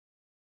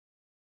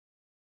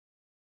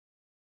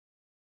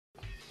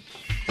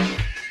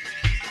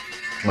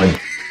My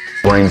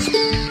brain's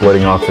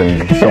splitting off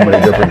in so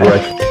many different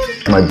directions.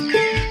 My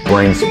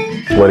brain's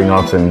splitting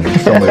off in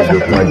so many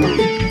different.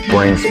 My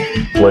brain's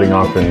splitting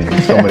off in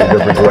so many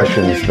different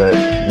directions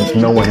that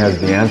no one has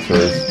the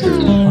answers to.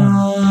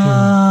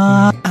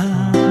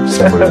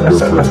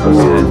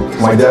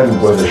 My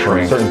dad was a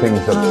shrink. Certain things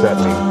upset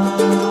me.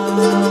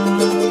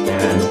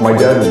 And my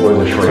dad was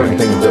a shrink. Certain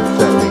things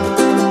upset me.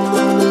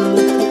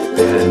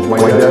 And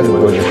my dad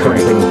was a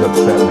shrink. Things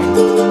upset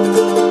me.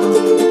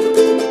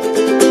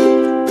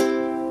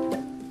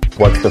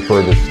 What's the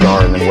furthest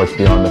star, and then what's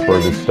beyond the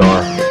furthest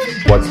star?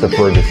 What's the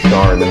furthest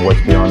star, and then what's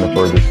beyond the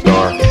furthest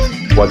star?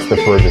 What's the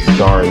furthest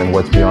star, and then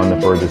what's beyond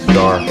the furthest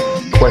star?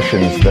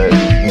 Questions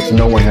that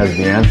no one has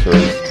the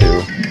answers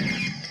to.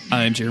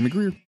 I'm Jeremy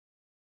Greer.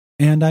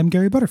 And I'm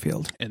Gary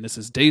Butterfield. And this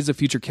is Days of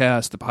Future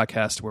Cast, the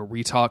podcast where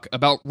we talk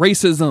about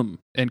racism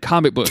and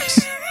comic books.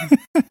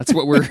 That's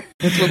what we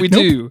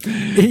do.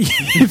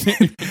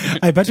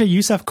 I bet you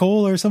Yusef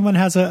Cole or someone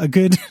has a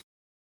good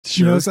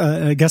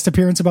a guest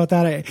appearance about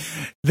that.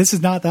 This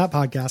is not that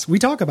podcast. We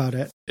talk about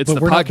it. It's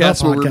the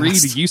podcast where we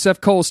read Yusef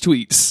Cole's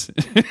tweets.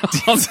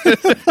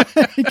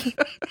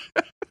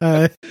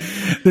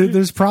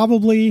 There's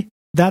probably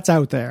that's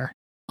out there.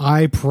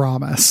 I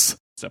promise.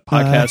 It's a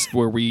podcast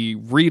where we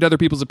read other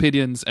people's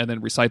opinions and then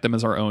recite them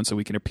as our own so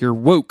we can appear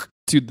woke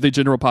to the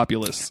general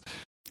populace.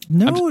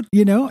 No,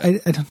 we're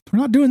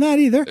not doing that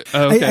either.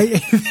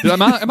 Okay.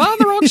 Am I on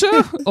the wrong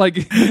show?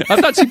 Like, I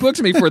thought she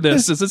booked me for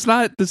this. Is this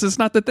not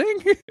the thing?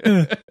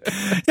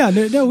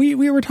 No,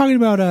 we were talking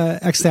about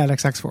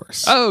Ecstatics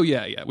X-Force. Oh,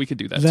 yeah, we could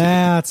do that.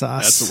 That's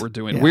us. That's what we're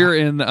doing. Yeah. We're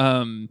in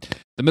the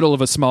middle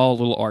of a small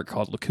little arc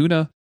called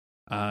Lacuna.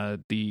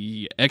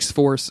 The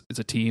X-Force is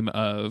a team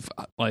of,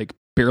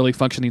 barely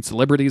functioning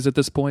celebrities at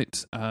this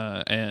point.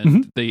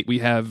 And we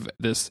have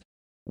this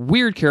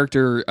weird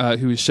character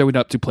who is showing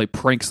up to play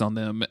pranks on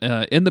them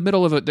in the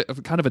middle of a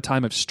kind of a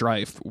time of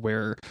strife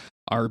where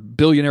our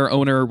billionaire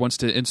owner wants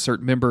to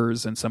insert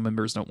members and some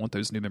members don't want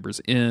those new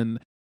members in.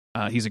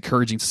 He's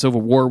encouraging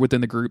civil war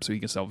within the group so he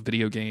can sell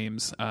video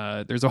games.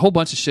 There's a whole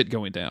bunch of shit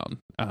going down.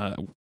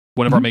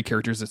 One of our main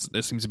characters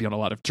that seems to be on a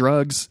lot of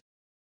drugs.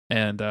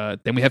 And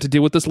then we have to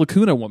deal with this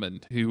Lacuna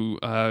woman who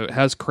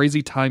has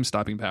crazy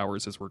time-stopping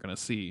powers, as we're going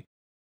to see.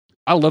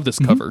 I love this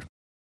cover.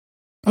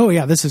 Oh,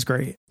 yeah, this is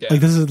great. Yeah.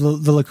 This is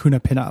the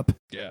Lacuna pinup.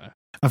 Yeah.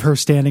 Of her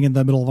standing in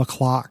the middle of a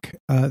clock,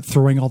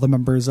 throwing all the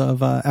members of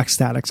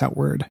Ecstatics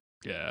outward.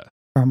 Yeah.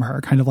 From her,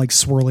 kind of like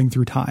swirling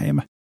through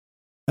time.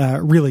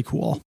 Really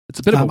cool. It's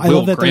a bit of a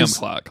Will Graham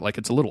clock. Like,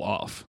 it's a little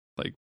off.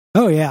 Like,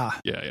 oh, yeah.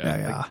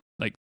 Yeah.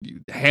 Like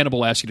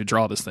Hannibal asked you to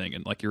draw this thing,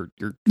 and you're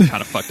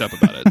kind of fucked up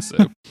about it, so...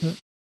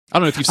 I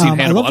don't know if you've seen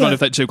Hannibal. I don't know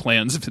if that joke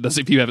lands.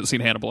 If you haven't seen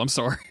Hannibal, I'm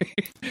sorry.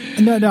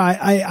 No,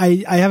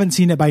 I haven't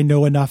seen it, but I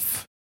know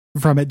enough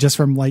from it just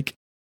from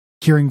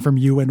hearing from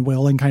you and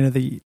Will and kind of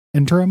the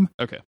interim.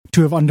 Okay.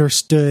 To have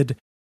understood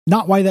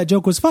not why that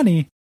joke was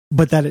funny,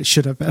 but that it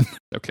should have been.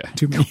 Okay.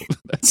 To me.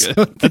 That's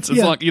good. That's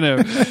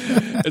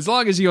as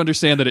long as you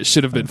understand that it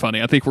should have been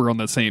funny. I think we're on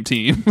the same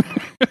team.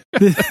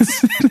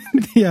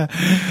 Yeah.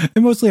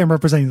 And mostly I'm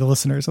representing the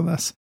listeners on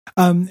this.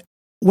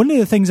 One of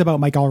the things about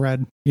Mike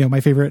Allred, my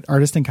favorite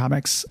artist in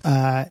comics,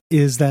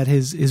 is that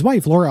his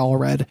wife, Laura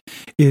Allred,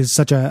 is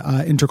such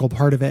a integral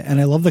part of it. And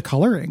I love the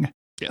coloring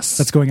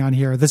that's going on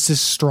here. This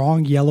is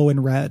strong yellow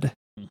and red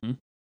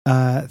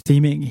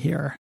theming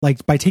here.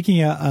 By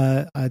taking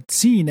a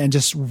scene and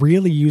just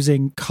really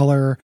using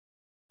color,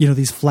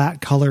 these flat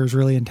colors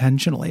really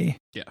intentionally.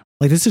 Yeah.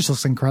 This just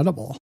looks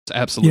incredible. It's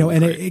absolutely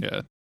and great.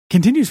 it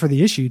continues for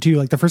the issue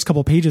too. The first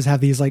couple pages have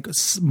these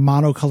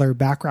monocolor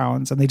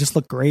backgrounds and they just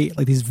look great.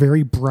 These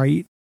very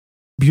bright,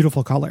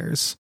 beautiful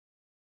colors.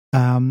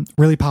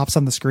 Really pops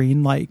on the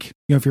screen.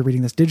 If you're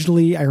reading this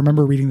digitally, I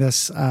remember reading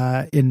this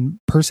in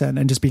person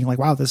and just being like,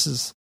 wow, this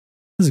is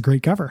a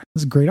great cover.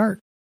 This is great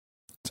art.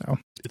 So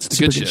it's the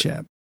good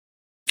shit.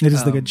 It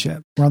is the good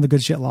shit. We're on the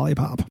good shit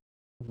lollipop.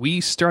 We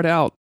start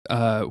out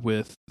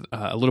with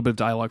a little bit of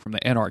dialogue from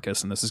the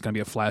anarchist, and this is going to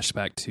be a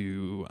flashback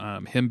to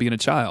him being a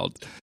child.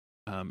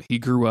 He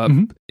grew up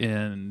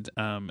in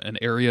an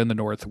area in the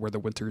north where the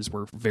winters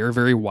were very,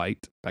 very white.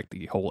 In fact,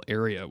 the whole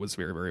area was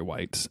very, very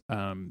white.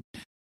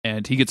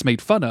 And he gets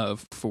made fun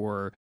of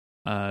for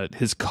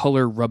his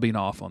color rubbing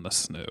off on the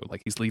snow.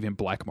 He's leaving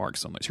black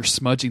marks on this. You're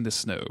smudging the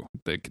snow,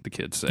 the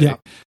kids say. Yeah.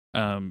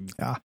 And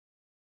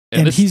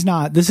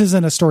this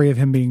isn't a story of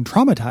him being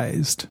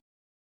traumatized,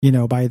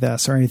 by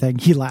this or anything.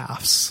 He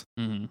laughs.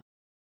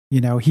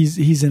 Mm-hmm.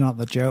 He's in on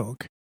the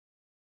joke.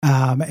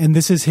 And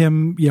this is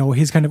him,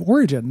 his kind of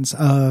origins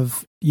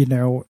of,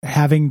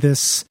 having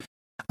this,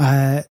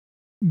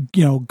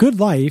 good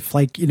life.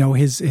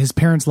 His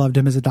parents loved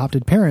him as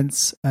adopted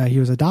parents. He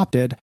was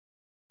adopted,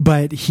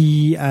 but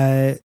he,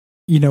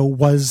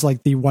 was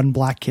the one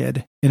black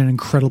kid in an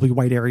incredibly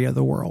white area of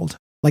the world.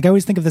 I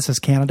always think of this as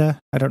Canada.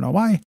 I don't know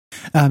why.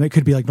 It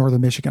could be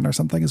northern Michigan or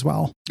something as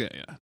well.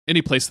 Yeah.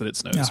 Any place that it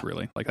snows,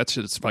 really. That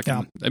shit's fucking.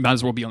 Yeah. It might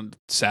as well be on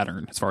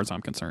Saturn, as far as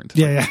I'm concerned.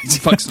 Yeah.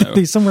 Fuck snow.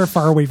 Somewhere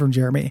far away from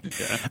Jeremy.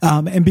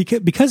 Yeah. And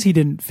because he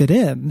didn't fit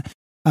in,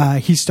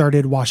 he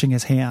started washing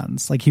his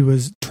hands. Like he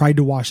tried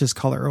to wash his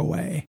color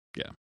away.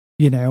 Yeah.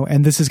 You know,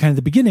 and this is kind of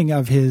the beginning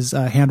of his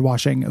hand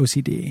washing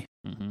OCD.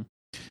 Mm-hmm.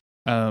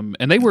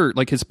 And they were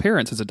like his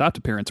parents, his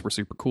adopted parents, were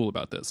super cool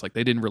about this. Like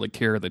they didn't really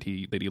care that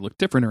he looked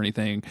different or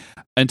anything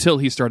until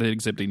he started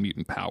exhibiting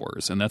mutant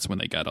powers, and that's when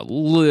they got a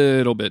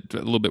little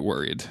bit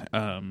worried.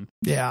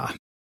 Yeah,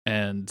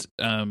 and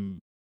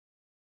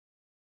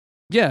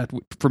yeah,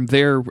 from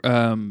there,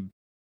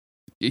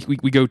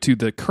 we go to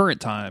the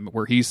current time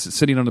where he's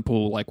sitting on the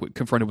pool, like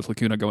confronted with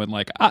Lacuna, going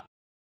like, I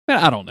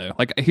don't know,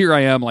 like here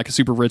I am, like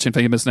super rich and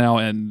famous now,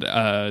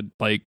 and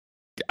like.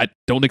 I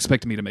don't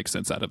expect me to make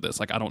sense out of this.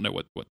 Like, I don't know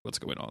what's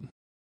going on.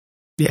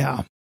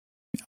 Yeah.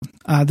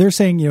 They're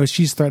saying, you know,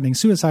 she's threatening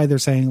suicide. They're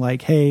saying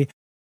like, hey,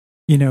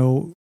 you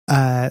know,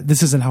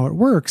 this isn't how it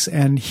works.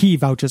 And he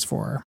vouches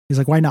for her. He's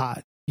like, why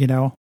not? You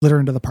know, let her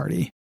into the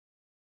party.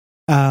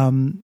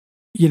 You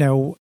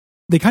know,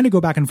 they kind of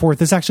go back and forth.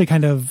 This actually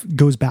kind of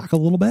goes back a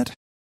little bit,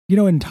 you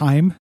know, in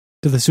time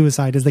to the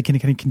suicide as they can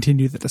kind of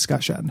continue the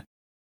discussion.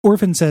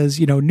 Orphan says,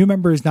 you know, new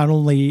members not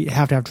only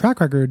have to have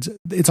track records,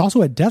 it's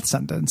also a death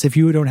sentence. If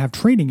you don't have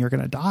training, you're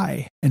going to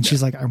die. And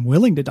she's like, I'm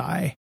willing to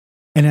die.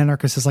 And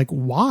Anarchist is like,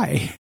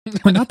 why?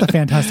 We're not the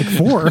Fantastic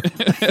Four.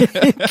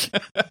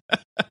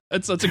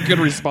 That's such a good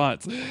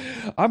response.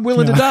 I'm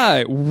willing to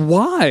die.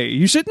 Why?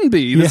 You shouldn't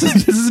be.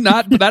 This is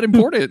not that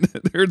important.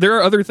 There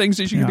are other things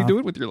that you can be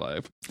doing with your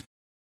life.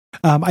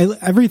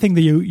 Everything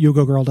the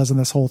Yugo girl does in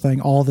this whole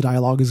thing, all the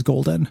dialogue is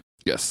golden.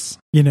 Yes.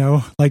 You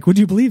know, like, would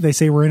you believe they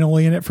say we're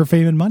only in it for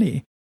fame and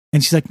money?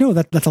 And she's like, no,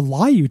 that's a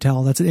lie you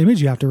tell. That's an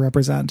image you have to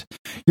represent.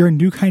 You're a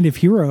new kind of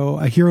hero,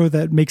 a hero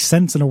that makes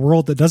sense in a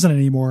world that doesn't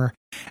anymore.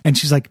 And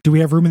she's like, do we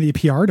have room in the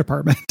PR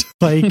department?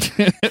 Like,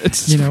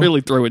 it's, you know,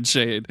 really throwing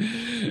shade.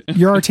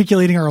 You're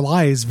articulating our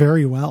lies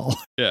very well.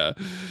 Yeah.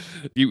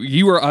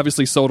 You are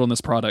obviously sold on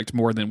this product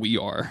more than we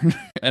are.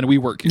 And we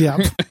work here.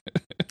 Yeah.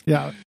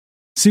 Yeah.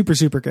 Super,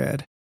 super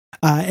good.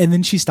 And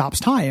then she stops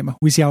time.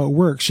 We see how it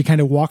works. She kind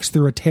of walks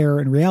through a tear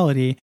in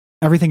reality.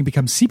 Everything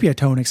becomes sepia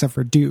tone except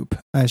for Dupe.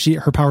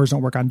 Her powers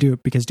don't work on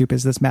Dupe because Dupe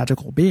is this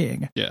magical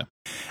being. Yeah.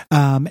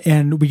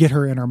 And we get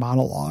her inner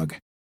monologue,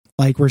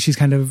 like where she's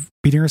kind of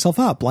beating herself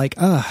up, like,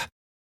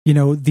 you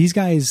know, these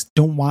guys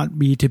don't want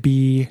me to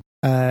be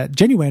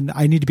genuine.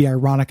 I need to be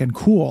ironic and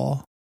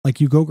cool,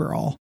 like you go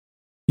girl,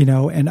 you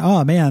know. And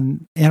oh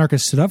man,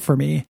 Anarchist stood up for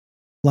me,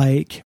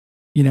 like.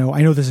 You know,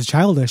 I know this is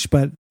childish,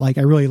 but like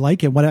I really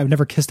like it. I've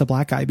never kissed a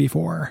black guy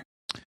before.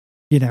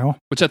 You know,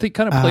 which I think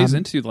kind of plays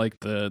into like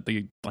the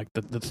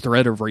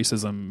thread of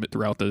racism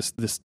throughout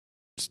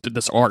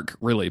this arc,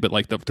 really. But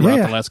like throughout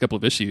the last couple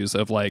of issues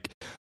of like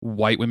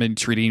white women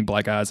treating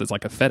black guys as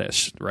like a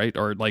fetish, right?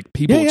 Or like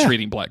people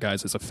treating black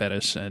guys as a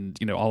fetish, and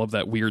you know all of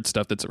that weird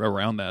stuff that's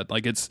around that.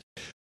 Like that's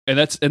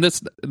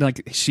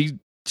like she's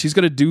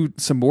going to do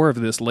some more of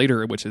this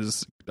later, which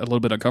is a little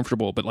bit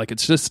uncomfortable. But like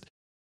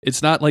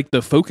it's not like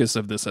the focus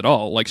of this at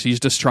all. Like she's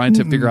just trying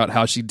to figure out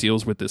how she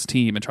deals with this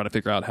team and trying to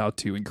figure out how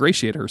to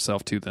ingratiate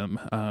herself to them.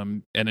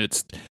 And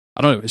it's,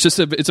 I don't know. It's just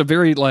it's a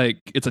very like,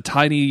 it's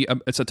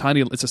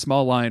a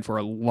small line for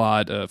a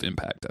lot of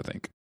impact, I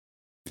think.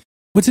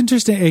 What's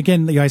interesting,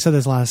 again, you know, I said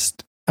this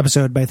last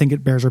episode, but I think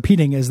it bears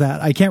repeating, is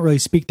that I can't really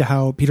speak to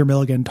how Peter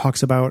Milligan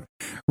talks about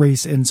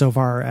race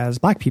insofar as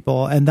black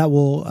people. And that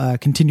will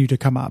continue to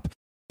come up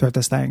throughout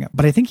this thing.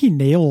 But I think he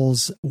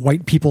nails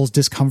white people's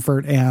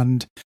discomfort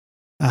and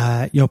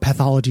you know,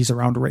 pathologies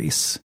around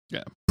race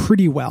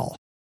pretty well.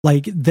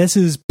 Like this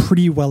is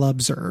pretty well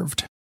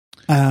observed.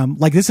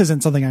 Like this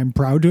isn't something I'm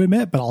proud to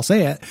admit, but I'll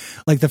say it.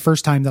 Like the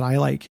first time that I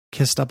like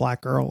kissed a black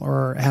girl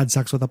or had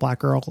sex with a black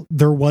girl,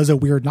 there was a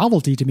weird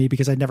novelty to me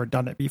because I'd never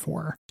done it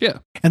before. Yeah.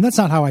 And that's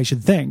not how I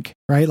should think,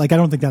 right? Like I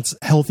don't think that's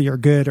healthy or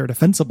good or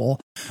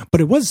defensible,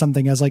 but it was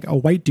something as like a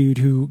white dude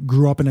who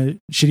grew up in a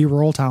shitty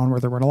rural town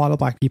where there weren't a lot of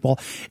black people.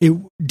 It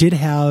did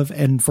have,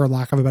 and for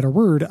lack of a better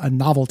word, a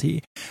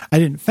novelty. I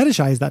didn't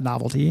fetishize that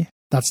novelty.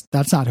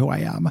 That's not who I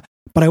am,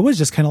 but I was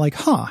just kind of like,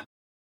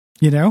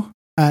 you know?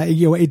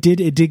 You know, it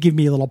did give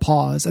me a little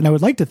pause, and I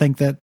would love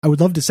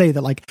to say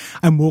that like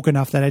I'm woke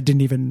enough that it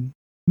didn't even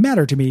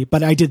matter to me,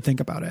 but I did think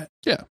about it.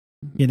 Yeah,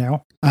 you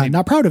know,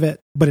 not proud of it,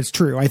 but it's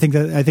true. I think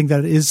that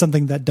it is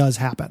something that does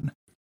happen.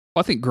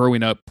 Well, I think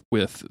growing up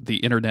with the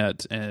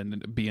internet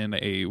and being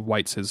a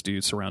white cis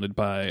dude surrounded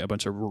by a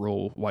bunch of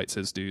rural white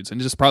cis dudes, and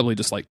just probably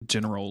just like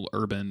general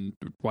urban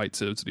white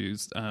cis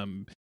dudes,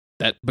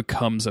 that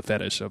becomes a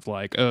fetish of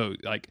like, oh,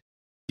 like.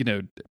 You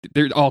know,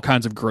 there's all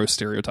kinds of gross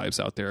stereotypes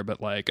out there,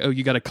 but like, oh,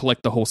 you got to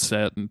collect the whole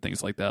set and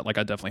things like that. Like,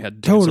 I definitely had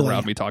dudes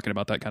around me talking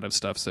about that kind of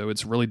stuff. So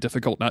it's really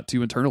difficult not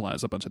to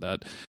internalize a bunch of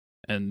that.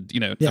 And,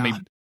 you know, I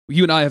mean,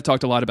 you and I have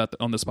talked a lot about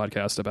on this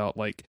podcast about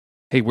like,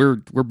 hey,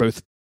 we're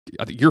both,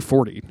 I think you're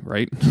 40,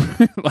 right?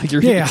 Like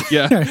you're,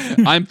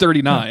 I'm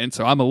 39,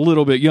 so I'm a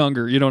little bit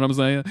younger. You know what I'm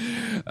saying?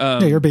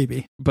 You're a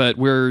baby. But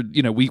we're,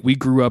 you know, we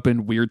grew up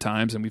in weird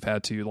times, and we've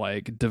had to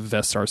like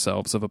divest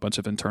ourselves of a bunch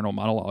of internal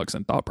monologues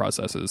and thought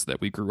processes that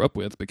we grew up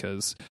with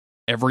because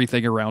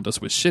everything around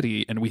us was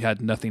shitty, and we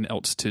had nothing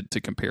else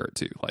to compare it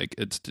to. Like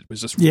it was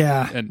just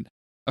and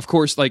of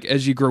course, like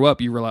as you grow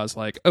up, you realize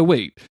like, oh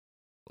wait,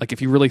 like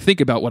if you really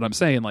think about what I'm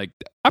saying, like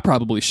I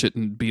probably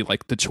shouldn't be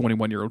like the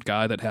 21-year-old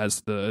guy that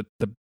has the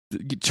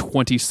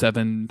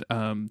 27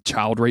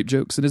 child rape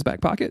jokes in his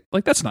back pocket.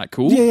 Like that's not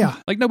cool. Yeah.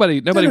 Like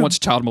nobody wants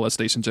child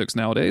molestation jokes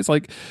nowadays.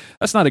 Like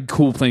that's not a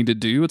cool thing to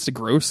do. It's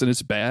gross and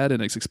it's bad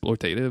and it's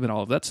exploitative and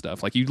all of that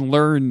stuff. Like you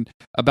learn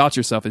about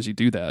yourself as you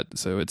do that.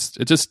 So it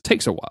just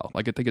takes a while.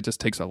 Like I think it just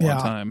takes a long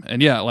time.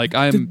 And yeah, like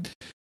I'm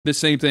the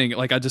same thing.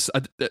 Like and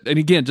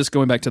again, just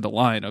going back to the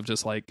line of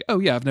just like, oh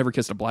yeah, I've never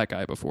kissed a black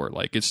guy before.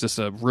 Like it's just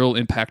a real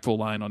impactful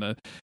line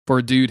for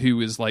a dude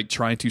who is like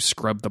trying to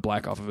scrub the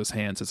black off of his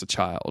hands as a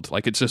child.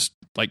 Like it's just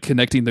like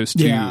connecting those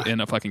two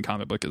in a fucking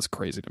comic book is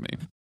crazy to me.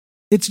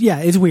 It's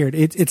weird.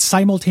 It's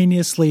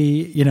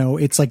simultaneously,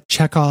 it's like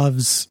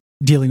Chekhov's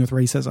dealing with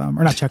racism,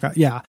 or not Chekhov.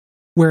 Yeah.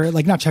 Where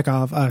like not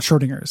Chekhov,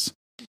 Schrodinger's,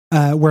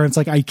 where it's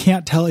like, I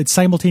can't tell. It's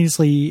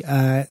simultaneously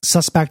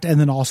suspect and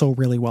then also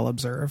really well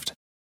observed.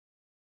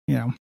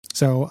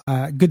 So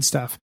good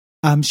stuff.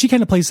 She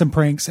kind of plays some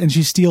pranks and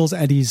she steals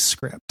Eddie's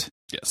script.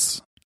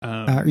 Yes.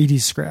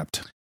 Edie's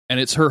script. And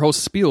it's her whole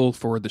spiel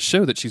for the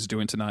show that she's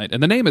doing tonight.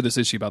 And the name of this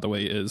issue, by the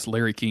way, is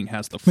Larry King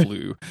has the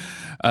flu.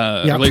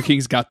 Larry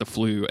King's got the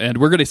flu. And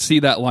we're going to see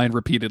that line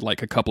repeated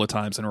like a couple of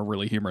times in a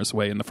really humorous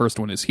way. And the first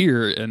one is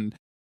here. And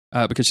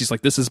because she's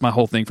like, this is my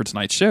whole thing for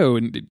tonight's show.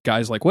 And the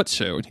guy's like, what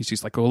show? And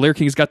she's like, well, Larry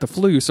King's got the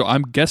flu. So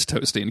I'm guest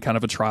hosting kind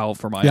of a trial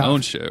for my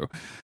own show.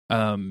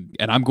 And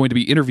I'm going to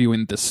be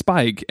interviewing the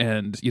Spike,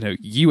 and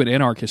you and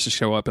Anarchist to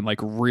show up and like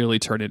really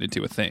turn it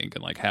into a thing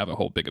and like have a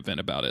whole big event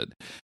about it.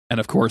 And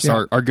of course,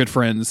 our good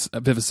friends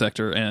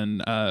Vivisector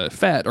and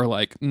Fat are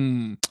like,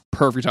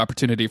 perfect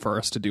opportunity for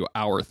us to do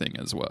our thing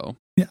as well.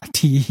 Yeah,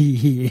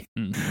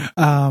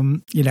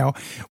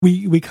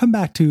 we come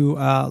back to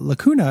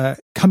Lacuna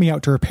coming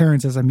out to her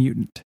parents as a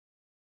mutant.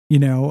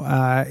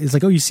 Is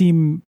like, oh, you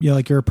seem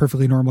like you're a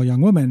perfectly normal young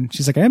woman.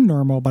 She's like, I am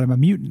normal, but I'm a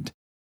mutant.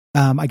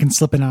 I can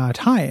slip in out of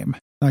time,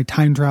 like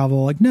time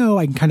travel. Like, no,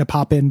 I can kind of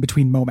pop in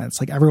between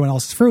moments. Like everyone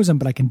else is frozen,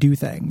 but I can do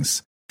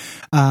things.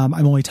 I'm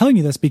only telling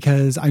you this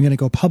because I'm going to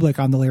go public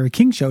on the Larry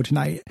King show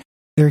tonight.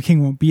 Larry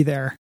King won't be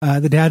there.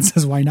 The dad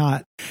says, why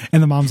not?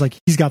 And the mom's like,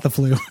 he's got the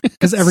flu,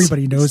 because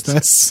everybody knows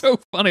this. So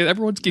funny.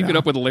 Everyone's keeping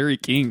up with Larry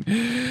King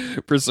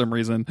for some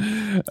reason.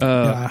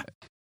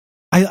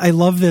 I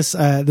love this.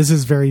 This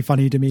is very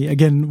funny to me.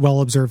 Again,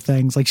 well-observed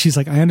things. Like she's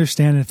like, I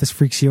understand if this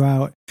freaks you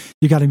out.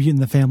 You got a mutant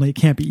in the family. It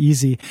can't be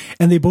easy.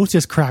 And they both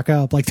just crack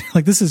up. Like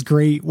this is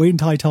great. Wait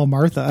until I tell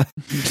Martha.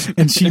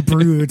 And she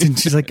broods and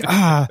she's like,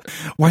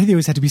 why do they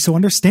always have to be so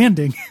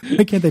understanding?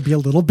 Why can't they be a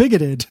little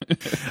bigoted?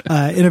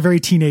 In a very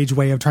teenage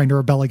way of trying to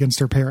rebel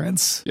against her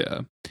parents.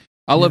 Yeah.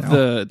 I love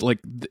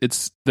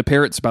it's the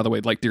parents, by the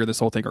way, like during this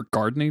whole thing are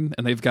gardening,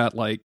 and they've got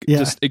like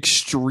just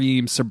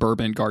extreme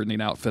suburban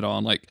gardening outfit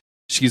on. Like,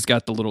 she's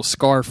got the little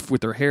scarf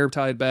with her hair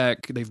tied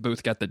back. They've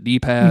both got the knee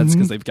pads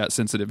because they've got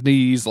sensitive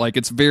knees. Like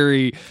it's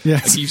very,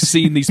 like, you've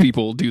seen these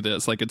people do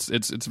this. Like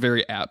it's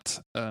very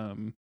apt.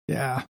 And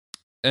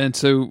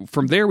so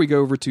from there we go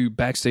over to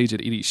backstage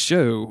at Edie's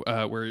show,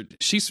 where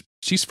she's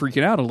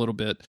freaking out a little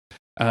bit.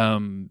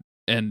 And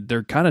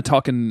they're kind of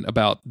talking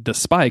about the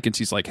Spike, and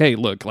she's like, hey,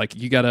 look, like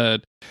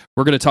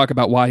we're going to talk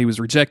about why he was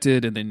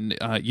rejected. And then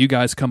you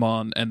guys come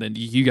on, and then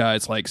you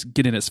guys like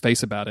get in his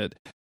face about it.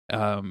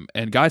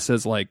 And Guy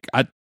says, like,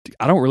 I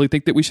don't really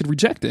think that we should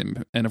reject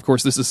him. And of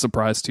course, this is a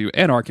surprise to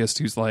Anarchist,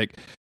 who's like,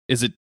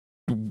 is it,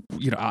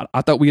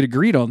 I thought we had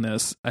agreed on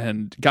this.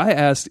 And Guy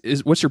asked,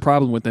 what's your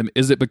problem with him?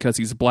 Is it because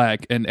he's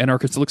black? And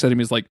Anarchist looks at him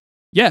and is like,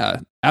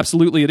 yeah,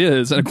 absolutely it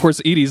is. And of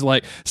course, Edie's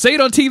like, say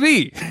it on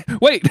TV.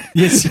 Wait.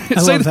 Yes,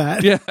 I love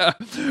that. Yeah.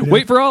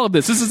 Wait for all of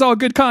this. This is all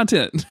good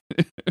content.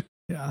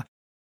 Yeah.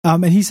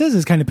 And he says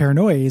it's kind of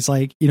paranoia. He's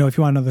like, if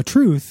you want to know the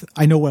truth,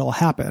 I know what will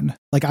happen.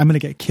 Like, I'm going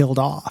to get killed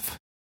off.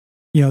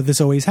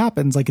 This always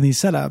happens, like in these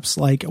setups.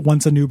 Like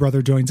once a new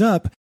brother joins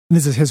up, and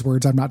this is his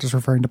words, I'm not just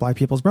referring to black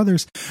people's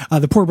brothers.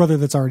 The poor brother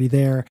that's already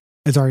there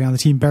is already on the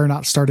team. Better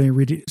not start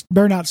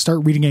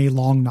reading any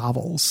long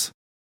novels.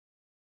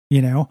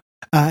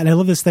 And I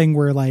love this thing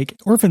where like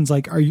Orphan's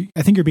like, I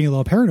think you're being a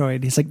little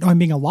paranoid. He's like, no, I'm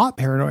being a lot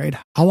paranoid.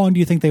 How long do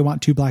you think they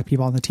want 2 black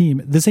people on the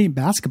team? This ain't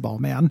basketball,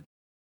 man.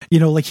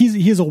 Like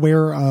he is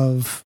aware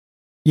of,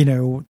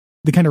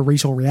 the kind of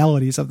racial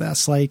realities of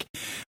this, like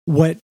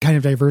what kind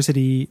of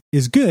diversity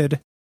is good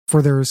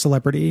for their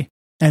celebrity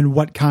and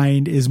what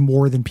kind is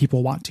more than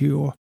people want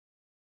to,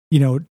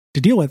 to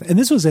deal with. And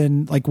this was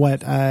in like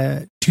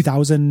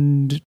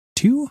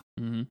 2002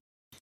 or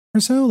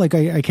so. Like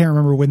I can't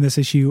remember when this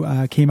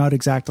issue came out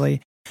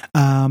exactly.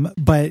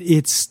 But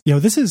it's,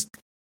 this is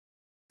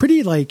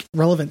pretty like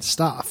relevant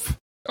stuff.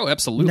 Oh,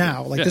 absolutely.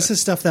 Now, like this is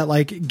stuff that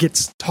like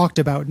gets talked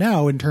about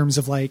now in terms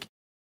of like,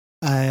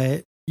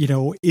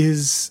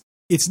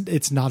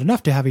 it's not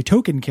enough to have a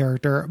token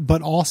character,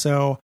 but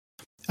also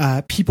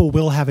people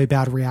will have a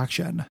bad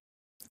reaction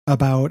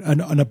about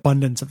an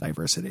abundance of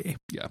diversity.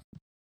 Yeah.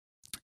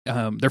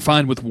 They're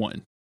fine with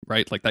one,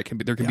 right? Like there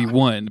can be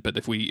one, but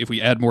if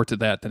we add more to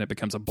that, then it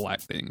becomes a black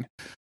thing.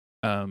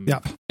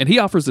 Yep. And he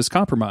offers this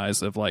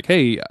compromise of like,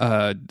 hey,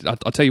 I'll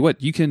tell you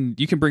what, you can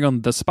bring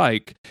on the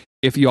Spike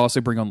if you also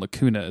bring on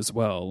Lacuna as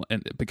well,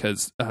 and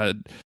because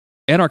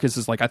Anarchist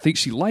is like, I think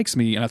she likes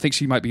me, and I think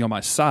she might be on my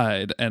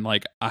side, and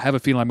like I have a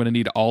feeling I'm going to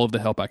need all of the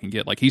help I can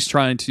get. Like he's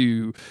trying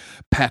to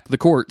pack the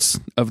courts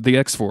of the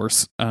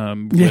X-Force.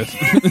 With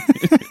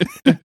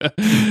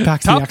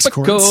back to the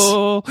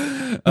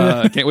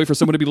X-Courts. Can't wait for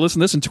someone to be listening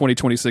to this in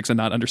 2026 and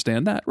not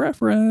understand that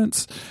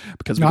reference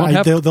because we don't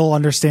have. They'll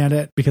understand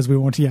it because we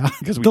won't. Yeah,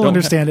 because they'll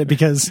understand it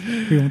because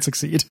we won't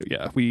succeed.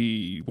 Yeah,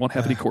 we won't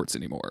have any courts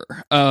anymore.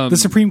 The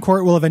Supreme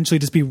Court will eventually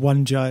just be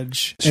one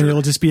judge, and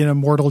it'll just be an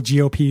immortal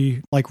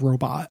GOP like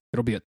robot.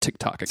 It'll be a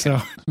TikTok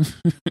account. So,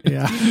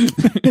 yeah.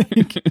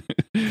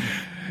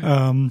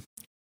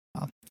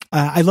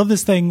 I love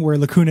this thing where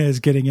Lacuna is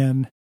getting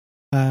in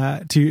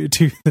to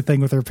the thing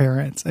with her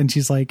parents, and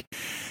she's like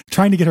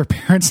trying to get her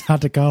parents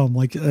not to come.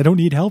 Like, I don't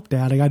need help,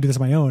 Dad. I gotta do this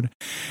on my own.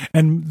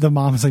 And the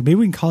mom is like, maybe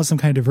we can cause some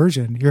kind of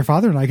diversion. Your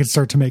father and I could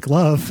start to make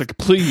love. Like,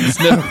 please,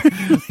 no,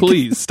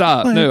 please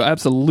stop. No,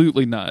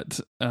 absolutely not.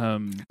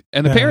 And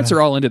the parents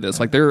are all into this.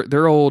 Like,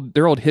 they're old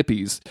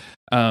hippies.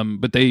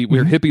 But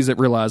we're hippies that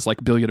realize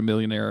like Billion a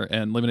Millionaire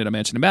and living in a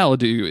mansion in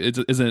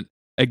Malibu isn't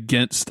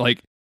against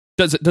like.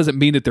 Doesn't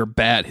mean that they're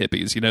bad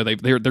hippies. You know,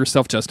 they're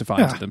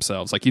self-justifying to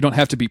themselves. Like, you don't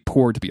have to be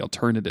poor to be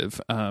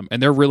alternative.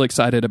 And they're really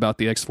excited about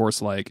the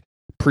X-Force, like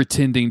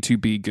pretending to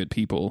be good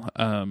people.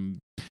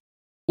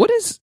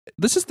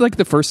 This is like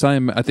the first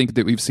time I think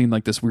that we've seen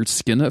like this weird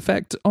skin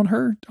effect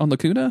on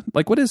Lacuna.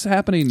 Like, what is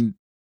happening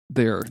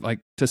there? Like,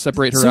 to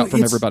separate her out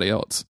from everybody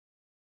else.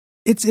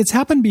 It's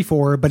happened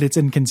before, but it's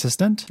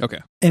inconsistent. Okay.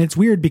 And it's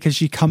weird because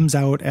she comes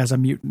out as a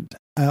mutant.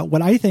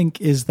 What I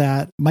think is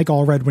that Mike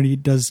Allred, when he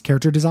does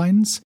character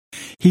designs,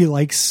 he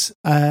likes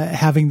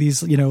having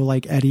these, you know,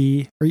 like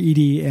Edie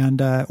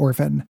and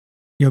Orphan,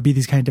 you know, be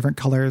these kind of different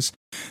colors.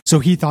 So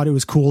he thought it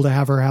was cool to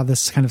have her have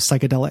this kind of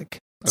psychedelic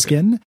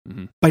skin.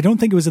 Mm-hmm. But I don't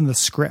think it was in the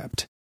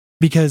script,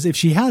 because if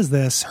she has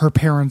this, her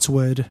parents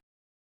would,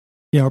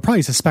 you know,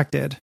 probably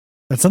suspected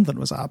that something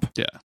was up.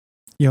 Yeah.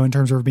 You know, in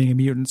terms of her being a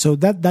mutant. So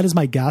that is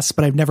my guess,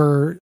 but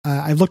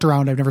I've looked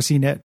around, I've never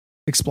seen it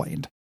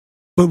explained.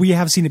 But we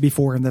have seen it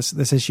before in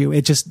this issue.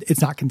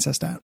 It's not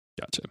consistent.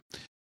 Gotcha.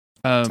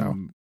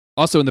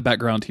 Also in the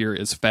background here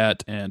is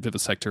Fat and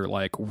Vivisector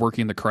like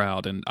working the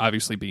crowd and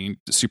obviously being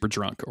super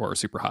drunk or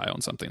super high on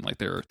something. Like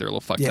they're a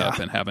little fucked up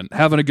and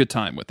having a good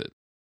time with it.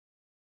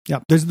 Yeah,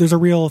 there's a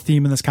real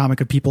theme in this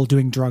comic of people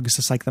doing drugs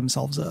to psych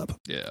themselves up.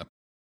 Yeah.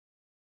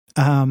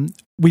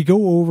 We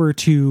go over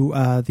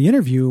to the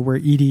interview where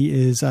Edie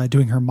is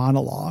doing her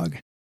monologue,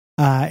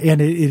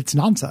 and it's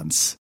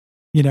nonsense.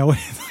 You know,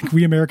 like,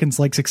 we Americans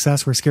like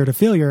success, we're scared of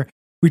failure.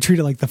 We treat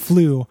it like the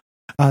flu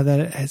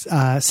that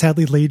has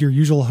sadly laid your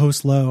usual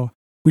host low.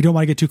 We don't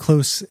want to get too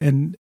close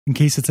in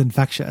case it's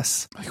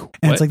infectious.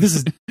 And it's like,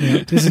 this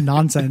is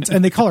nonsense.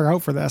 And they call her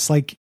out for this.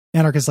 Like,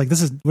 Anarchist, like,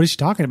 what is she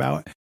talking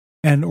about?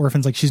 And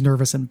Orphan's like, she's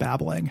nervous and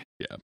babbling.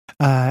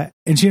 Yeah.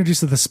 And she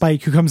introduces the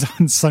Spike, who comes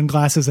on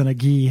sunglasses and a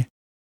gi,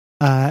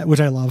 which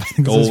I love. I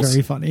think this is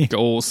very funny.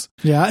 Goals.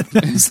 Yeah.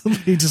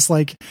 Absolutely. Just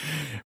like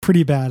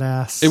pretty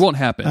badass. It won't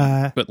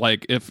happen. But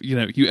like, if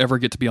you ever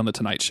get to be on the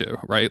Tonight Show,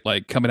 right?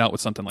 Like, coming out with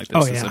something like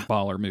this is a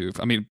baller move.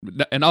 I mean,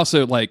 and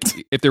also like,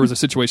 if there was a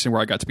situation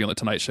where I got to be on the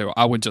Tonight Show,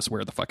 I would just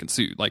wear the fucking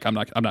suit. Like, I'm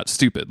not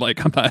stupid.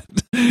 Like, I'm not.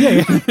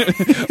 Yeah.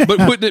 But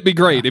wouldn't it be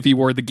great if you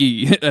wore the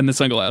gi and the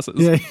sunglasses?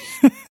 Yeah.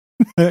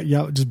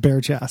 Yeah. Just bare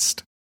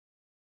chest.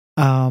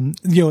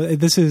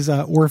 This is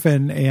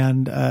Orphan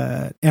and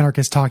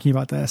Anarchist talking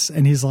about this,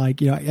 and he's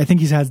like, I think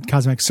he's had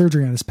cosmetic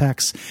surgery on his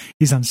pecs.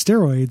 He's on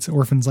steroids.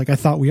 Orphan's like, I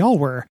thought we all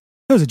were.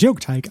 That was a joke,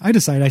 Tyke. I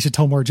decided I should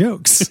tell more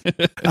jokes.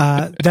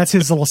 That's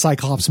his little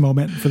Cyclops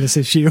moment for this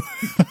issue.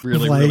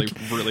 Really, like, really,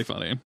 really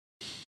funny.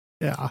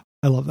 Yeah,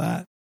 I love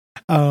that.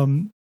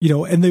 And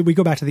then we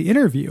go back to the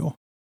interview,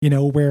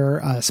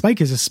 where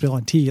Spike is just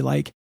spilling tea.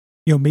 Like,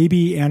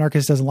 maybe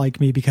Anarchist doesn't like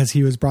me because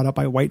he was brought up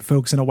by white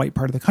folks in a white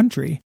part of the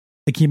country.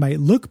 Like, he might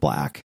look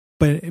black,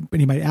 but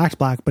he might act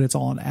black, but it's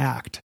all an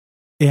act.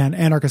 And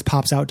Anarchist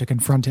pops out to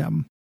confront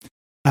him.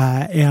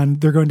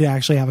 And they're going to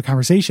actually have a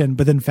conversation,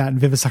 but then Fat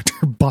and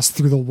Vivisector bust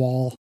through the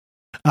wall,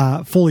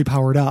 fully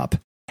powered up,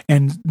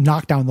 and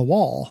knock down the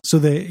wall. So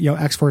the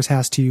X-Force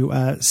has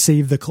to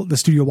save the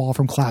studio wall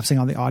from collapsing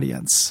on the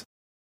audience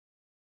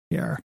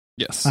here.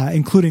 Yes.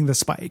 Including the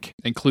Spike.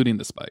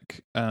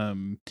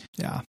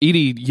 Yeah.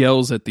 Edie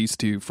yells at these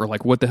two for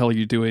like, what the hell are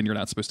you doing? You're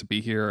not supposed to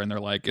be here. And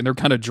they're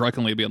kind of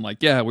drunkenly being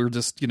like, yeah, we're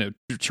just,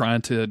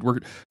 we're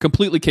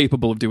completely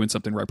capable of doing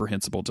something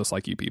reprehensible, just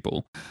like you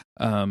people.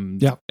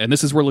 Yeah. And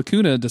this is where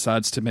Lacuna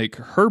decides to make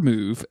her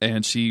move,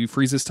 and she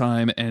freezes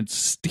time and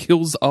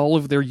steals all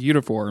of their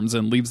uniforms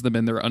and leaves them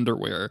in their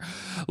underwear.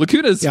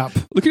 Lacuna's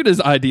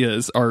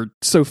ideas are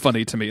so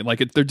funny to me. Like,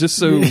 they're just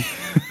so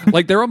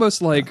like, they're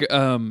almost like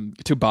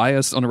Tobias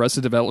on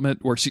Arrested Development,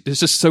 where she is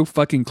just so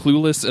fucking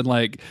clueless and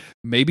like,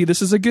 maybe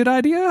this is a good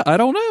idea. I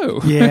don't know.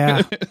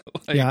 Yeah.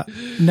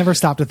 Never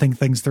stop to think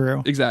things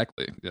through.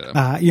 Exactly.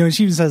 Yeah. And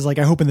she even says, like,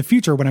 I hope in the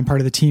future when I'm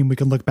part of the team, we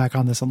can look back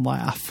on this and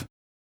laugh.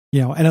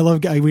 And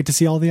I wait to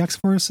see all the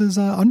X-Force's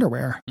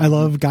underwear. I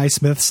love Guy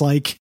Smith's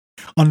like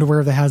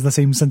underwear that has the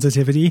same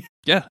sensitivity.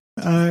 Yeah.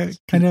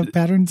 Kind of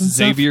patterns and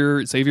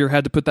Xavier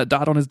had to put that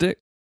dot on his dick.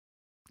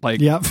 Like,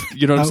 yep.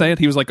 You know what I'm saying?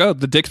 He was like, "Oh,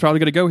 the dick's probably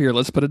going to go here.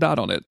 Let's put a dot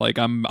on it." Like,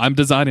 I'm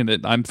designing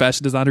it. I'm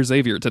fashion designer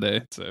Xavier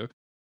today. So,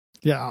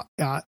 yeah,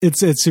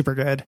 it's super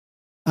good.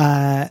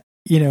 Vivisector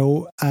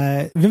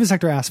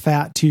asked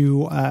Fat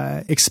to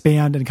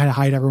expand and kind of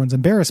hide everyone's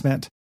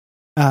embarrassment.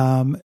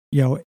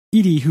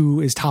 Edie,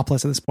 who is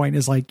topless at this point,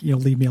 is like,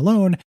 leave me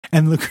alone.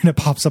 And Lacuna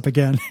pops up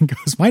again and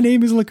goes, "My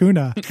name is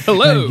Lacuna.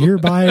 Hello.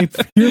 Hereby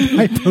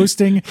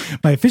posting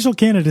my official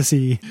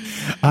candidacy."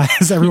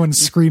 As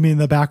everyone's screaming in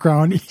the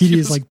background, Edie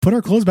is like, "Put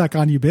our clothes back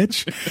on, you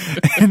bitch."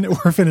 And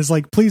Orphan is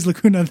like, "Please,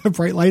 Lacuna, the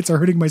bright lights are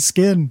hurting my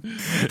skin."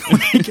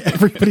 Like,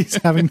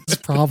 everybody's having this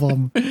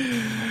problem.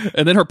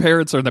 And then her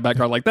parents are in the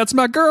background like, "That's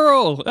my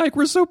girl. Like,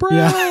 we're so proud."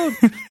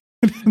 Yeah.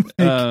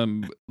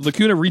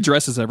 Lacuna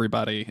redresses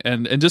everybody,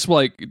 and just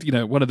like,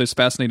 one of those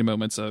fascinating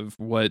moments of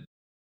what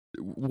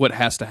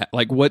has to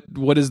like what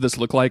does this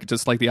look like?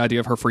 Just like the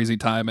idea of her freezing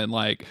time and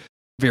like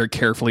very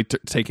carefully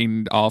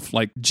taking off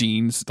like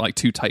jeans, like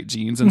too tight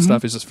jeans and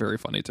stuff is just very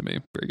funny to me.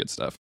 Very good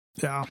stuff.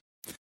 Yeah.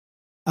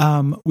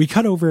 We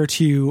cut over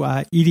to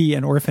Edie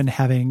and Orphan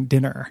having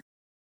dinner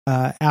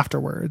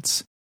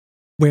afterwards,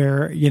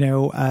 where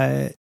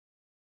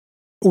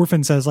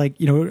Orphan says, like,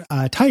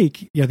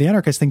 Tyke, the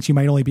anarchist, thinks you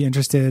might only be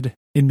interested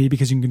in me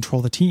because you can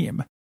control the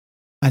team.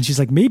 And she's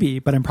like, "Maybe,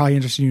 but I'm probably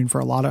interested in you for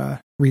a lot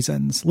of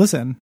reasons.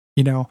 Listen,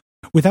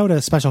 without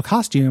a special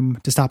costume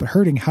to stop it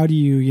hurting, how do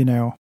you,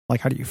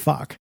 how do you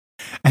fuck?"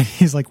 And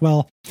he's like,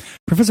 "Well,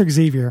 Professor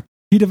Xavier,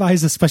 he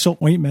devised a special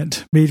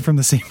ointment made from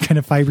the same kind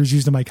of fibers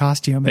used in my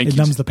costume. It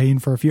numbs the pain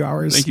for a few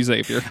hours." Thank you,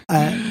 Xavier. For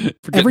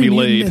Every getting me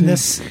laid. in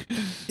this,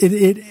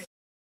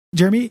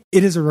 Jeremy,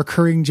 it is a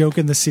recurring joke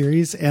in the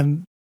series,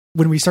 and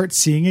when we start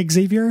seeing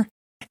Xavier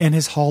and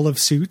his hall of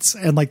suits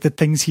and like the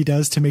things he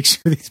does to make sure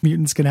these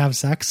mutants can have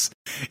sex,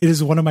 it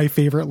is one of my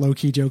favorite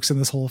low-key jokes in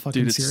this whole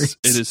fucking series.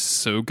 It is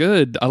so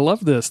good. I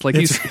love this. Like,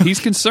 he's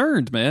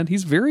concerned, man.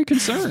 He's very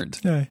concerned.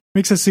 Yeah,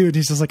 makes a suit and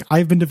he's just like,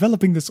 "I've been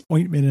developing this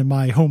ointment in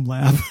my home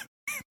lab."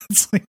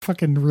 It's like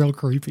fucking real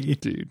creepy,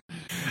 dude.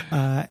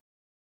 And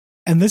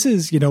this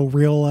is,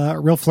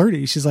 real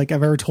flirty. She's like,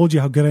 "I've ever told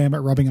you how good I am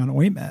at rubbing on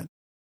ointment."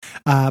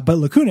 But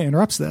Lacuna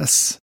interrupts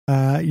this.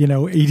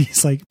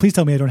 Edie's like, "Please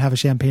tell me I don't have a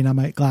champagne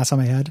glass on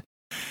my head."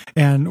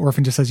 And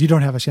Orphan just says, "You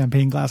don't have a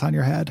champagne glass on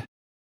your head."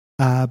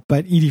 But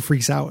Edie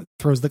freaks out,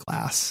 throws the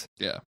glass.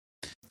 Yeah.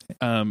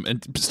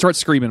 And starts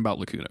screaming about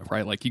Lacuna,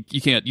 right? Like,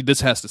 you can't,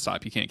 this has to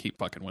stop. You can't keep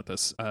fucking with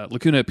this.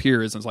 Lacuna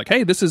appears and is like,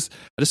 "Hey, I just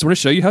want to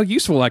show you how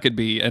useful I could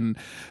be." And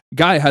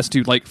Guy has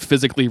to like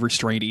physically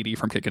restrain Edie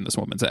from kicking this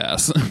woman's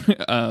ass.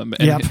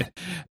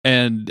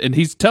 And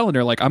he's telling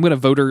her like, I'm going to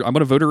vote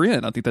her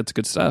in. I think that's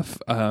good stuff.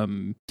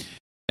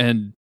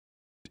 And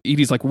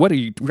Edie's like, "What are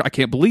you? I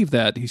can't believe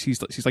that."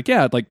 She's like,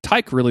 "Yeah, like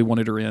Tyke really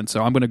wanted her in,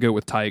 so I'm going to go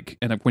with Tyke."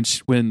 And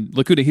when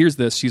Lacuna hears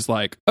this, she's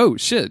like, "Oh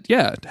shit,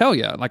 yeah, hell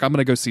yeah! Like, I'm going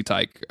to go see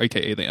Tyke,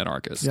 aka the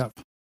anarchist." Yep.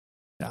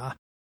 Yeah.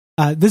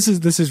 This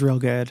is real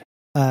good.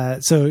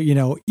 So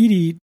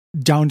Edie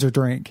downs her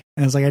drink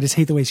and is like, "I just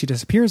hate the way she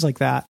disappears like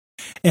that."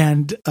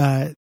 And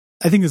I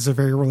think this is a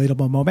very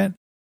relatable moment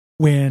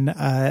when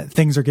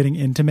things are getting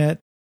intimate.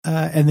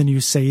 And then you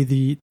say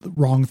the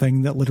wrong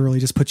thing that literally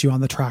just puts you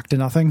on the track to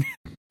nothing,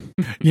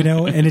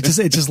 and it's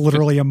just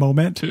literally a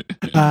moment.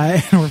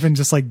 And Orphan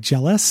just like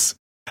jealous.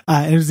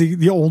 And it was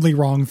the only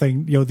wrong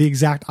thing, the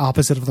exact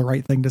opposite of the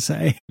right thing to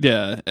say.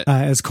 Yeah.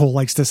 As Cole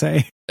likes to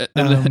say.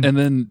 And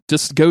then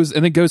just goes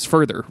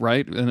further,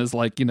 right? And is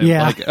like,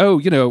 like, "Oh,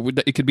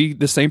 it could be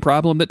the same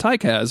problem that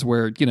Tyke has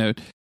where,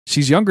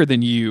 she's younger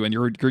than you and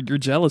you're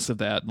jealous of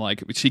that. And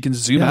like, she can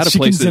zoom out of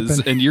places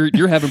and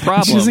you're having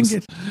problems."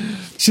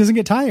 She doesn't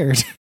get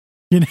tired,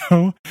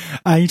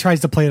 He tries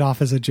to play it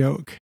off as a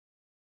joke.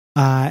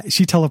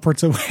 She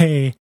teleports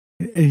away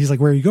and he's like,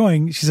 "Where are you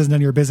going?" She says, "None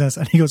of your business."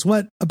 And he goes,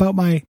 "What about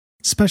my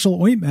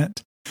special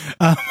ointment?"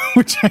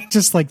 Which I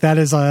just like, that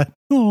is I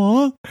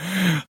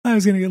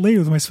was going to get laid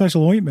with my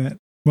special ointment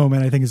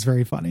moment. I think is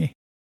very funny.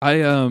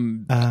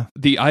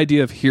 The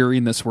idea of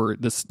hearing this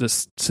word,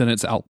 this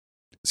sentence out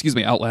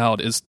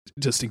loud is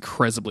just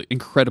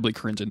incredibly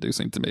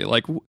cringe-inducing to me.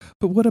 Like,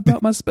 "But what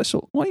about my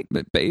special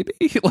ointment, baby?"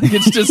 Like,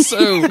 it's just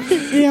so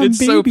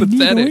so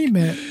pathetic.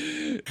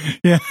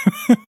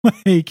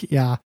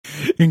 Yeah,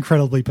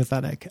 incredibly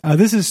pathetic.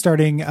 This is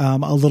starting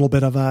a little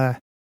bit of a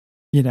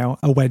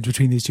wedge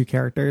between these two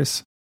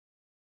characters.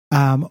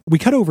 We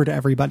cut over to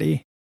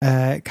everybody.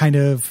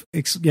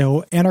 Anarchist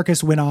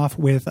went off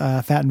with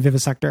Fat and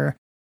Vivisector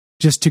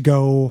just to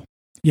go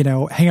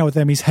hang out with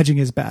them. He's hedging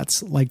his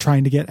bets, like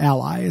trying to get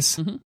allies.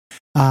 Mm-hmm.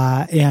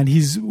 And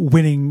he's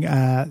winning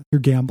through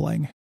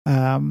gambling,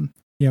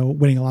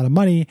 winning a lot of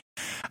money.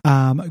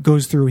 He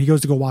goes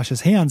to go wash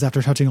his hands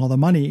after touching all the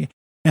money,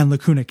 and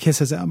Lacuna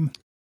kisses him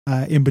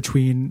in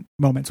between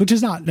moments, which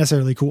is not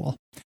necessarily cool.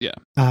 Yeah.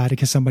 To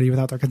kiss somebody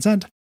without their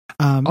consent.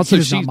 Also,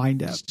 he does not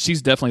mind it.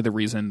 She's definitely the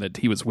reason that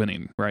he was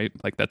winning, right?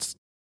 Like, that's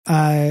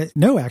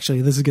No,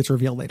 actually, this gets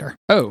revealed later.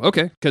 Oh,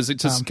 okay. Because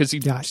it's just because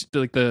yeah.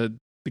 like the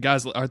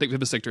guys, I think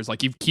Vivisector's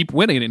like, you keep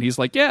winning, and he's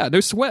like, yeah, no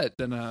sweat.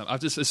 And I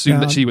just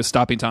assumed that she was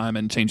stopping time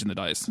and changing the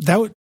dice.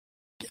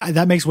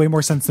 That makes way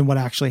more sense than what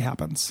actually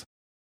happens.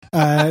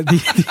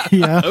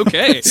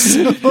 Okay,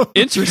 so,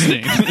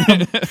 interesting.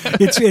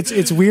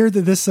 it's weird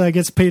that this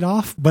gets paid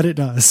off, but it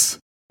does.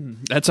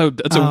 That's a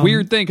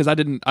weird thing, because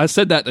I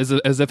said that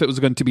as if it was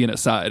going to be an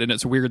aside, and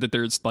it's weird that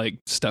there's like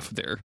stuff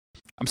there.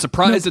 I'm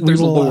surprised that there's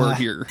a lore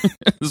here.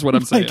 This is what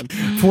I'm saying.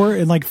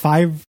 In like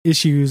 5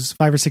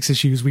 or 6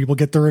 issues, we will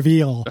get the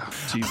reveal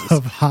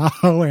of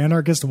how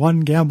Anarchist won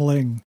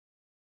gambling.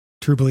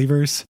 True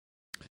believers.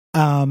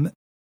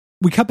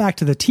 We cut back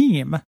to the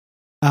team.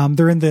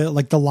 They're in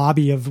the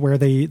lobby of where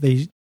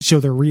they show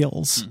their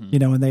reels,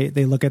 and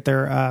they look at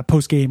their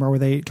post game or where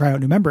they try out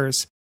new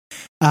members.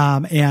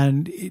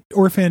 And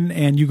Orphan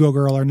and Yugo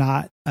Girl are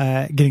not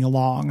getting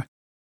along.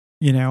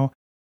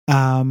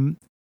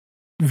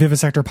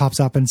 Vivisector pops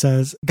up and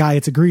says, "Guy,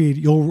 it's agreed.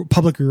 You'll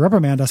publicly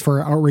reprimand us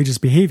for outrageous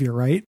behavior,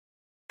 right?"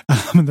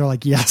 And they're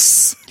like,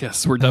 "Yes,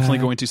 we're definitely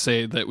going to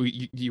say that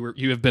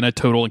you have been a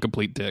total and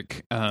complete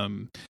dick."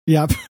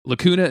 Yep.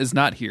 Lacuna is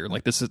not here.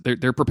 Like, this is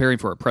they're preparing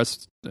for a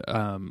press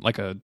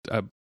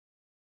a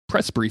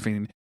press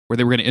briefing where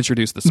they were going to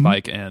introduce the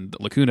Spike and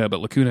Lacuna,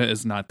 but Lacuna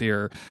is not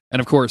there. And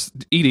of course,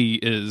 Edie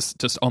is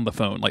just on the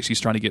phone, like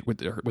she's trying to get with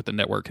the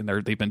network, and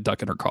they've been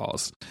ducking her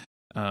calls.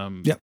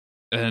 Yep.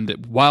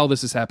 And while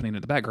this is happening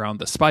in the background,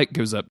 the Spike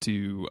goes up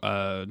to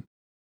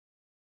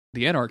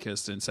the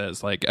Anarchist and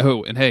says, like,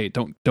 "Oh, and hey,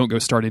 don't go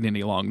starting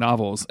any long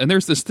novels." And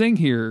there's this thing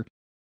here,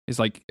 is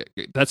like,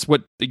 that's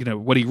what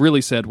what he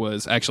really said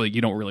was, actually,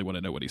 you don't really want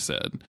to know what he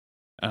said.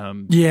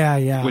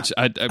 Yeah.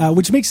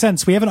 Which makes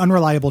sense. We have an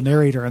unreliable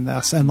narrator in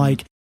this, and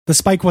like the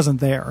Spike wasn't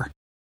there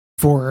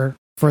for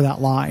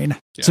that line,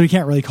 so we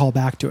can't really call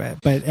back to it.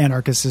 But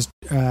Anarchist is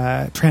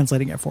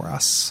translating it for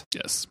us.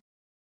 Yes.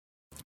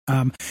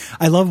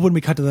 I love when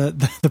we cut to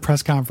the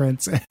press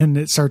conference and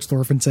it starts with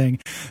Orphan saying,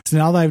 "So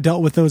now that I've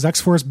dealt with those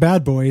X-Force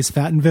bad boys,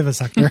 Fat and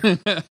Vivisector."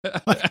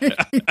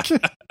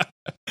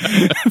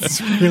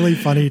 It's really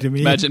funny to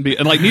me. Imagine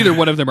and like neither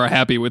one of them are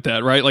happy with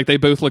that, right? Like they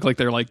both look like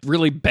they're like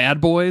really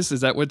bad boys. Is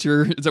that what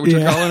you're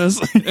calling us?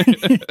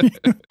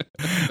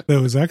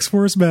 Those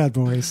X-Force bad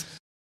boys.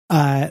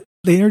 They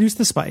introduce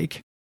the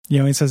Spike.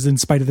 It says, "In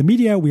spite of the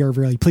media, we are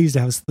really pleased to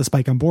have the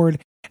Spike on board,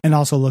 and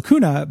also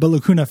Lacuna, but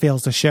Lacuna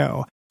fails to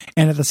show."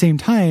 And at the same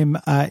time,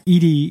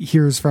 Edie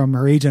hears from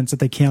her agents that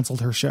they canceled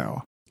her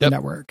show, the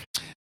network.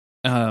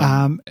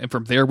 And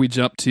from there, we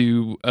jump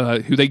to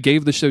who they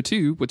gave the show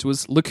to, which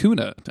was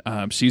Lacuna.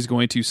 She's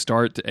going to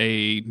start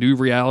a new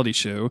reality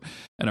show.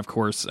 And of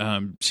course,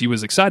 she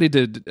was excited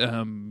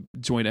to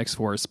join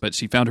X-Force, but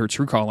she found her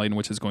true calling,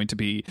 which is going to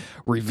be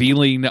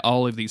revealing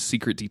all of these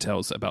secret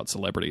details about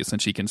celebrities.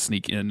 And she can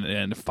sneak in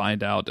and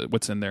find out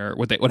what's in there,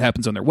 what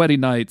happens on their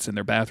wedding nights, in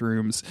their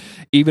bathrooms,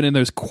 even in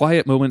those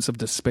quiet moments of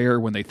despair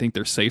when they think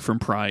they're safe from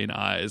prying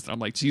eyes. And I'm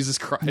like, Jesus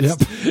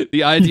Christ. Yep.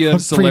 The idea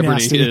of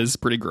celebrity is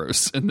pretty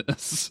gross in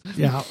this.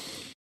 Yeah.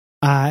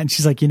 And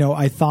she's like,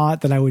 I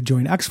thought that I would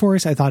join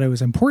X-Force. I thought it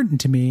was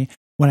important to me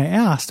when I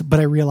asked, but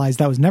I realized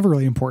that was never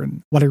really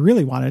important. What I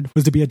really wanted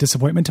was to be a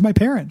disappointment to my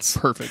parents.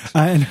 Perfect.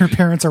 And her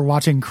parents are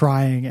watching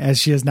crying as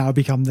she has now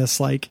become this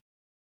like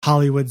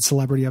Hollywood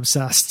celebrity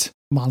obsessed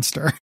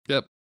monster.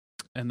 Yep.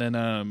 And then,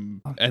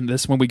 and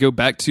this when we go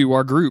back to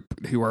our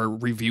group who are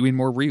reviewing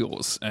more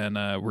reels, and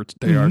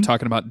they are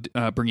talking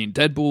about bringing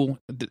Dead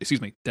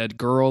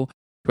Girl,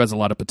 who has a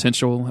lot of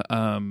potential.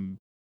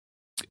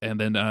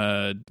 And then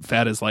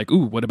Fat is like,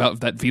 "Ooh, what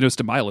about that Venus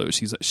de Milo?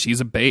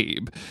 She's a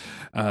babe."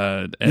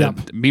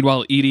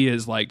 Meanwhile, Edie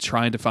is like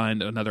trying to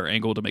find another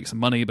angle to make some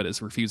money, but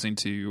is refusing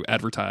to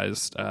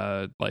advertise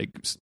like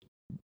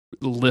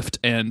lift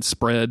and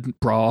spread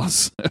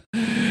bras.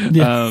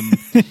 Yeah.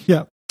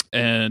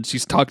 And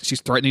she's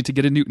threatening to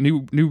get a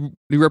new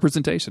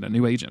representation, a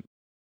new agent.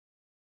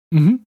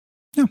 Mm-hmm.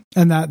 Yeah,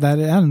 and that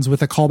ends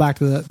with a callback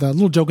to the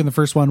little joke in the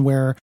first one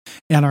where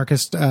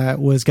Anarchist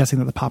was guessing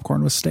that the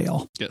popcorn was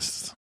stale.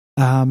 Yes.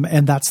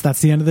 And that's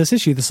the end of this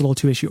issue, this little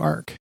 2-issue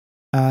arc.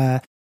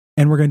 And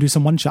we're going to do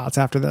some one-shots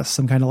after this,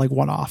 some kind of like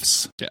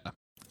one-offs. Yeah.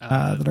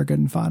 That are good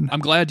and fun.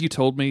 I'm glad you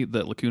told me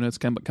that Lacuna is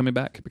coming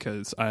back,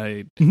 because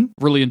I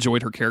really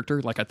enjoyed her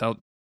character. Like I thought,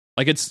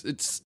 like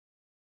it's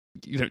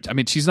I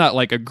mean, she's not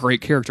like a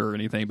great character or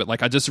anything, but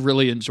like I just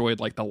really enjoyed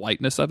like the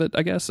lightness of it,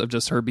 I guess, of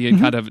just her being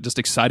kind of just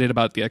excited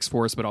about the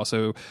X-Force, but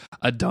also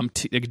a dumb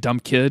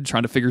kid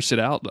trying to figure shit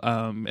out.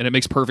 And it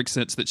makes perfect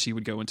sense that she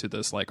would go into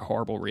this like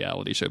horrible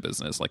reality show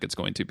business. Like it's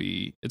going to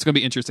be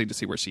interesting to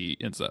see where she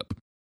ends up.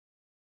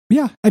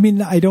 Yeah, I mean,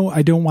 I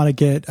don't want to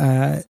get,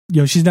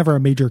 she's never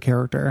a major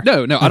character.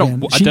 No, I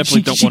don't. I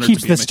definitely don't want her to be. She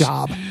keeps this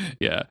job.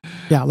 Yeah,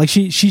 like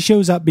she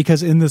shows up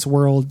because in this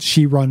world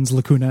she runs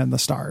Lacuna and the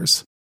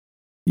Stars.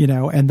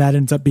 And that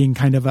ends up being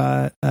kind of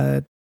a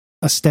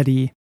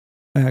steady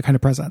kind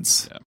of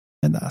presence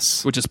in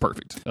this, which is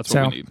perfect. That's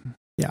what we need.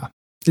 Yeah,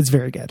 it's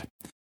very good.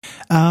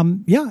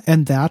 And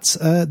that's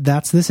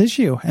this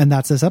issue, and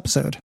that's this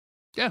episode.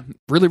 Yeah,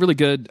 really, really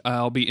good.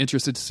 I'll be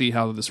interested to see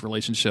how this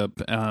relationship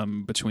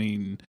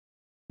between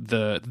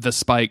the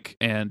Spike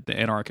and the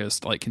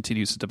Anarchist like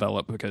continues to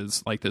develop,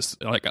 because like this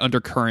like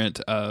undercurrent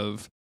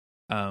of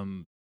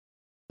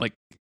like,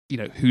 you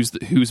know,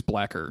 who's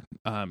blacker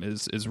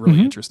is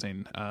really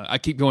interesting. I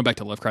keep going back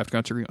to Lovecraft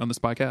Country on this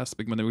podcast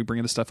when we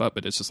bring this stuff up,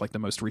 but it's just like the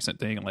most recent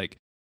thing. Like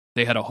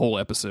they had a whole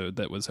episode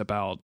that was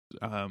about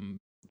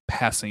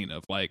passing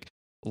of like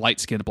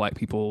light-skinned black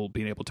people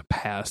being able to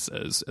pass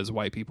as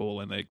white people,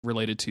 and they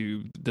related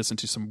to this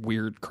into some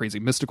weird, crazy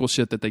mystical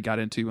shit that they got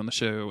into on the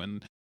show,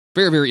 and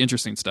very, very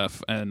interesting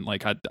stuff. And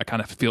like I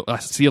kind of feel I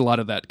see a lot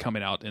of that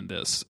coming out in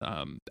this.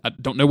 I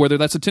don't know whether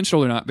that's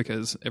intentional or not,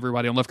 because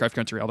everybody on Lovecraft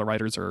Country, all the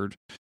writers are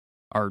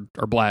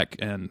black,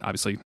 and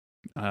obviously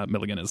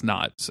Milligan is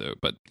not. So,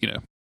 but you know,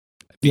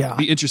 it'd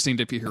be interesting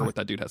to hear what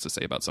that dude has to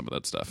say about some of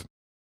that stuff.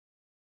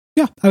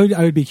 Yeah,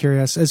 I would be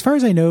curious. As far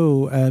as I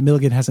know,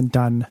 Milligan hasn't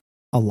done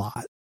a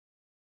lot,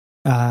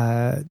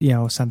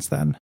 since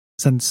then,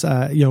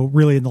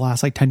 really in the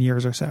last like 10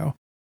 years or so.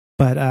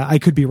 But I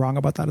could be wrong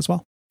about that as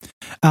well.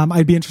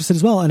 I'd be interested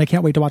as well, and I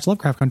can't wait to watch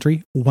Lovecraft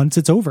Country once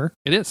it's over.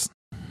 It is.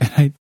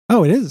 It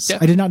is. Yeah.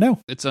 I did not know.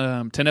 It's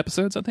 10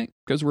 episodes, I think.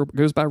 Goes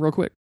by real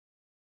quick.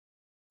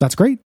 That's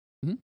great.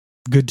 Mm-hmm.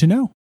 Good to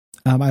know.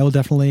 I will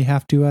definitely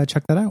have to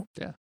check that out.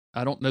 Yeah.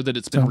 I don't know that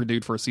it's been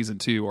renewed for a season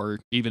 2, or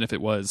even if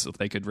it was, if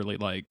they could really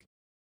like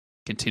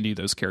continue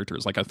those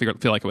characters. Like I feel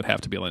like it would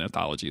have to be an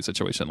anthology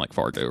situation like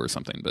Fargo or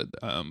something. But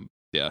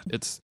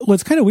it's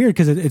kind of weird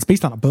because it's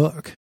based on a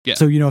book. Yeah.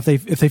 So if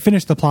they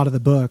finish the plot of the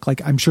book, like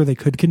I'm sure they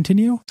could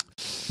continue,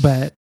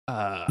 but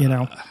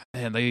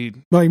and they.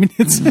 Well, I mean,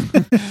 it's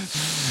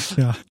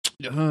yeah.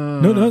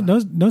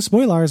 No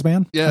spoilers,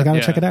 man. Yeah, I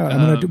gotta check it out.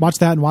 I'm gonna watch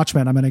that and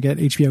Watchmen. I'm gonna get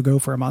HBO Go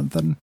for a month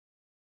and.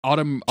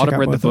 Autumn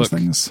read the book,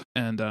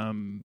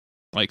 and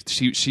like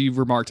she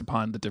remarked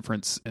upon the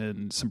difference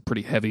in some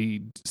pretty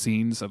heavy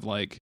scenes of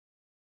like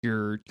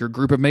your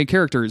group of main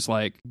characters,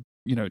 like,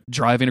 you know,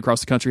 driving across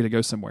the country to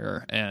go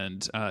somewhere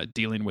and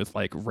dealing with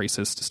like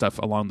racist stuff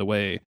along the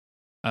way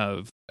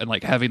and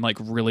like having like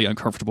really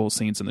uncomfortable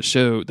scenes in the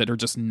show that are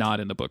just not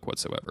in the book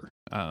whatsoever.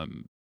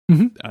 And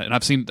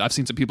I've seen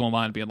some people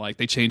online being like,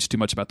 they changed too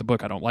much about the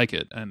book, I don't like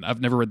it, and I've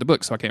never read the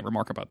book, so I can't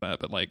remark about that.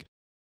 But like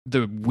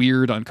the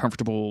weird,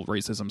 uncomfortable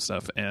racism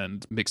stuff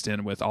and mixed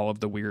in with all of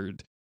the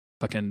weird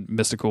fucking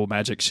mystical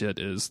magic shit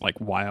is like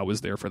why I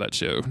was there for that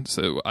show.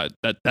 So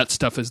that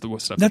stuff is the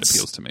stuff that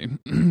appeals to me.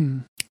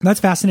 That's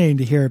fascinating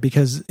to hear,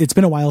 because it's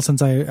been a while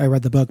since I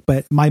read the book,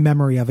 but my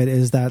memory of it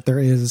is that there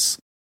is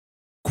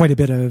quite a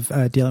bit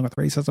of dealing with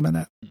racism in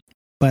it.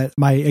 But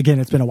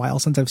it's been a while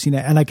since I've seen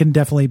it, and I can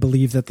definitely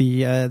believe that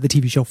the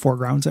TV show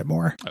foregrounds it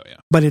more. Oh yeah.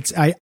 But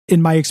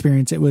in my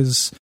experience, it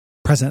was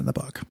present in the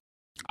book.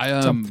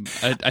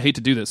 I hate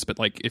to do this, but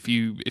like if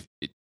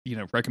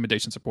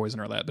recommendations are poison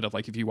or that, but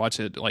if you watch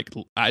it, like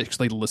I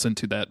actually listened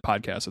to that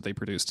podcast that they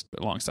produced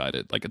alongside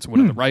it. Like it's one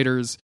of the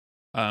writers.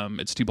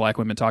 It's 2 black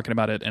women talking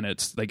about it, and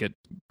they get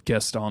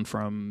guests on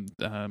from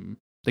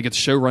they get the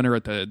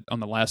showrunner on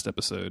the last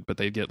episode, but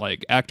they get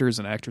like actors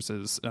and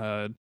actresses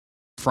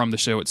from the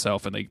show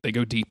itself, and they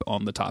go deep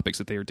on the topics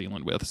that they are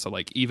dealing with. So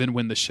like even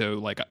when the show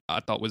like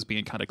I thought was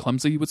being kind of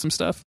clumsy with some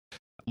stuff,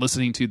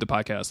 listening to the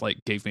podcast like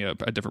gave me a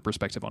different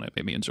perspective on it,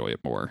 made me enjoy it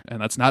more, and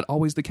that's not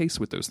always the case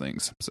with those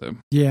things. So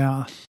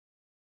yeah.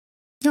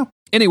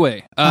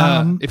 Anyway,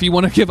 if you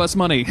want to give us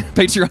money,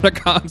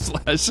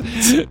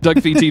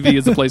 patreon.com/DuckFeedTV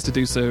is the place to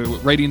do so.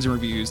 Ratings and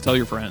reviews. Tell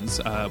your friends.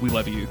 We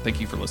love you.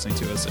 Thank you for listening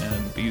to us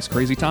in these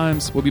crazy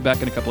times. We'll be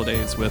back in a couple of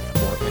days with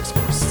more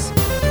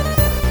X-Force.